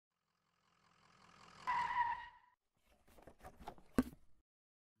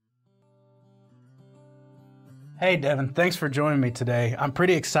Hey Devin, thanks for joining me today. I'm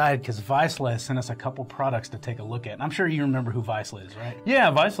pretty excited because Vaisala has sent us a couple products to take a look at. And I'm sure you remember who Vaisala is, right?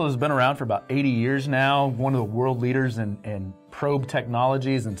 Yeah, Vaisala has been around for about 80 years now, one of the world leaders in probe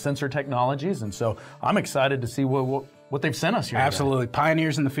technologies and sensor technologies. And so I'm excited to see what they've sent us here. Absolutely. Today.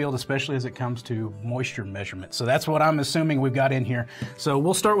 Pioneers in the field, especially as it comes to moisture measurement. So that's what I'm assuming we've got in here. So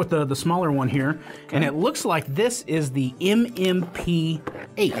we'll start with the smaller one here. Okay. And it looks like this is the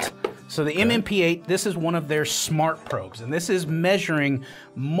MMP8. So the MMP8, this is one of their smart probes, and this is measuring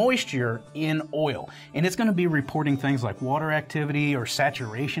moisture in oil. And it's going to be reporting things like water activity or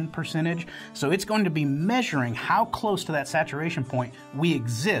saturation percentage. So it's going to be measuring how close to that saturation point we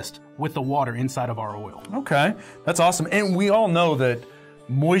exist with the water inside of our oil. Okay, that's awesome. And we all know that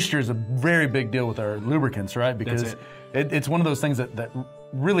moisture is a very big deal with our lubricants, right? Because it's one of those things that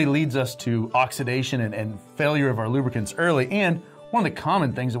really leads us to oxidation and failure of our lubricants early. And one of the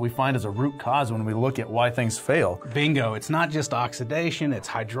common things that we find as a root cause when we look at why things fail. Bingo. It's not just oxidation, it's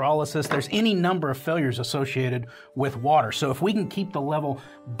hydrolysis. There's any number of failures associated with water. So if we can keep the level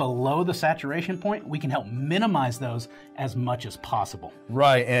below the saturation point, we can help minimize those as much as possible.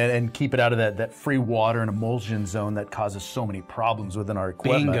 Right, and keep it out of that free water and emulsion zone that causes so many problems within our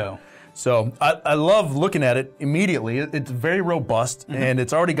equipment. Bingo. So I love looking at it immediately. It's very robust, and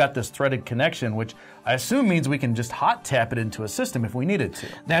it's already got this threaded connection, which I assume means we can just hot tap it into a system if we needed to.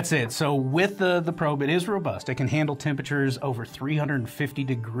 That's it. So with the probe, it is robust. It can handle temperatures over 350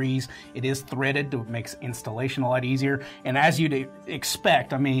 degrees. It is threaded, it makes installation a lot easier. And as you'd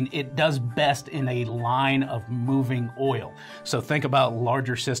expect, I mean, it does best in a line of moving oil. So think about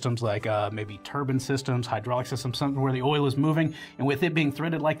larger systems like maybe turbine systems, hydraulic systems, something where the oil is moving. And with it being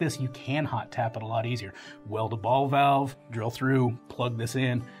threaded like this, you can hot tap it a lot easier. Weld a ball valve, drill through, plug this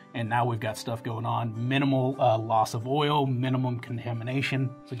in, and now we've got stuff going on. Minimal loss of oil, minimum contamination.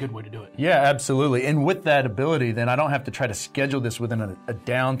 It's a good way to do it. Yeah, absolutely. And with that ability, then I don't have to try to schedule this within a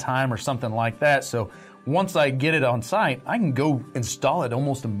downtime or something like that. So once I get it on site, I can go install it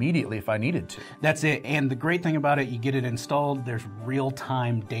almost immediately if I needed to. That's it. And the great thing about it, you get it installed, there's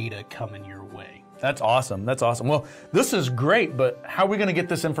real-time data coming your way. That's awesome. That's awesome. Well, this is great, but how are we going to get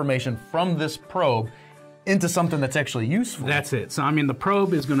this information from this probe into something that's actually useful? That's it. So, I mean, the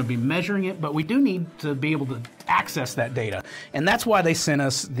probe is going to be measuring it, but we do need to be able to access that data. And that's why they sent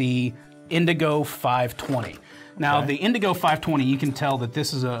us the Indigo520. Now, the Indigo520, you can tell that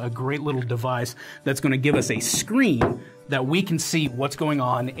this is a great little device that's going to give us a screen that we can see what's going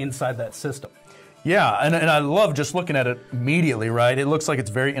on inside that system. Yeah, and I love just looking at it immediately, right? It looks like it's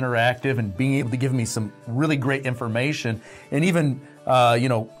very interactive and being able to give me some really great information and even, you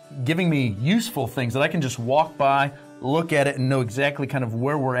know, giving me useful things that I can just walk by, look at it, and know exactly kind of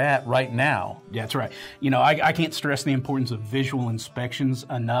where we're at right now. Yeah, that's right. You know, I can't stress the importance of visual inspections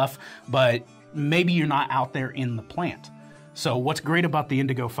enough, but maybe you're not out there in the plant. So what's great about the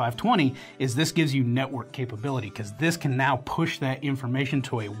Indigo520 is this gives you network capability because this can now push that information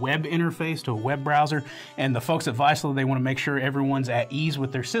to a web interface, to a web browser. And the folks at Vaisala, they want to make sure everyone's at ease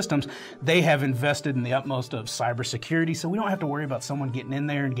with their systems. They have invested in the utmost of cybersecurity, so we don't have to worry about someone getting in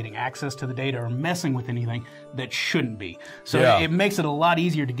there and getting access to the data or messing with anything that shouldn't be. So it makes it a lot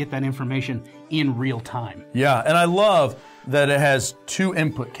easier to get that information in real time. Yeah, and I love that it has two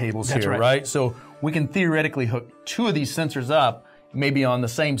input cables That's here, right? So we can theoretically hook two of these sensors up, maybe on the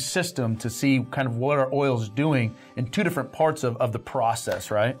same system, to see kind of what our oil is doing in two different parts of the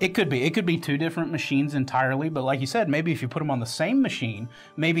process, right? It could be. It could be two different machines entirely, but like you said, maybe if you put them on the same machine,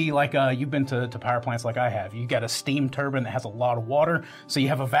 maybe like you've been to power plants like I have. You got a steam turbine that has a lot of water, so you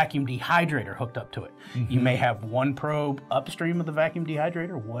have a vacuum dehydrator hooked up to it. You may have one probe upstream of the vacuum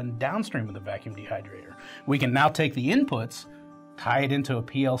dehydrator, one downstream of the vacuum dehydrator. We can now take the inputs, tie it into a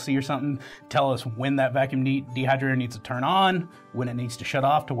PLC or something, tell us when that vacuum dehydrator needs to turn on, when it needs to shut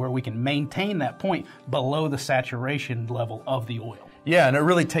off, to where we can maintain that point below the saturation level of the oil. Yeah, and it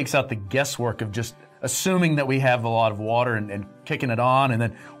really takes out the guesswork of just assuming that we have a lot of water and kicking it on, and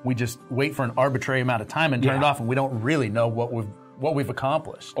then we just wait for an arbitrary amount of time and turn it off, and we don't really know what we've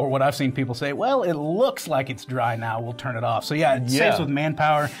accomplished. Or what I've seen people say, well, it looks like it's dry now, we'll turn it off. So yeah, it saves with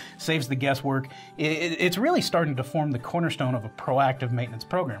manpower, saves the guesswork. It's really starting to form the cornerstone of a proactive maintenance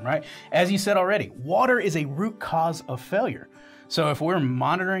program, right? As you said already, water is a root cause of failure. So if we're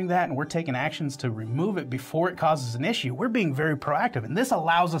monitoring that and we're taking actions to remove it before it causes an issue, we're being very proactive, and this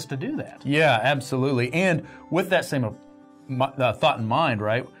allows us to do that. Yeah, absolutely. And with that same thought in mind,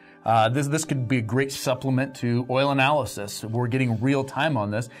 right? This could be a great supplement to oil analysis. We're getting real time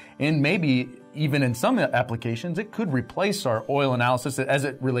on this, and maybe even in some applications, it could replace our oil analysis as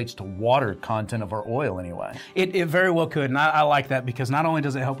it relates to water content of our oil anyway. It very well could, and I like that because not only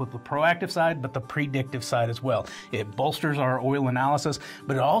does it help with the proactive side, but the predictive side as well. It bolsters our oil analysis,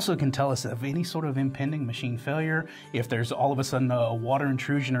 but it also can tell us of any sort of impending machine failure, if there's all of a sudden a water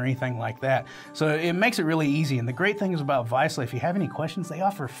intrusion or anything like that. So it makes it really easy, and the great thing is about Vaisala, if you have any questions, they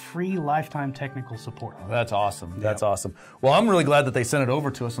offer free lifetime technical support. Oh, that's awesome. That's awesome. Well, I'm really glad that they sent it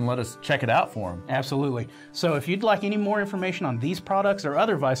over to us and let us check it out for them. Absolutely. So if you'd like any more information on these products or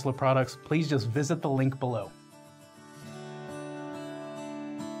other Vaisala products, please just visit the link below.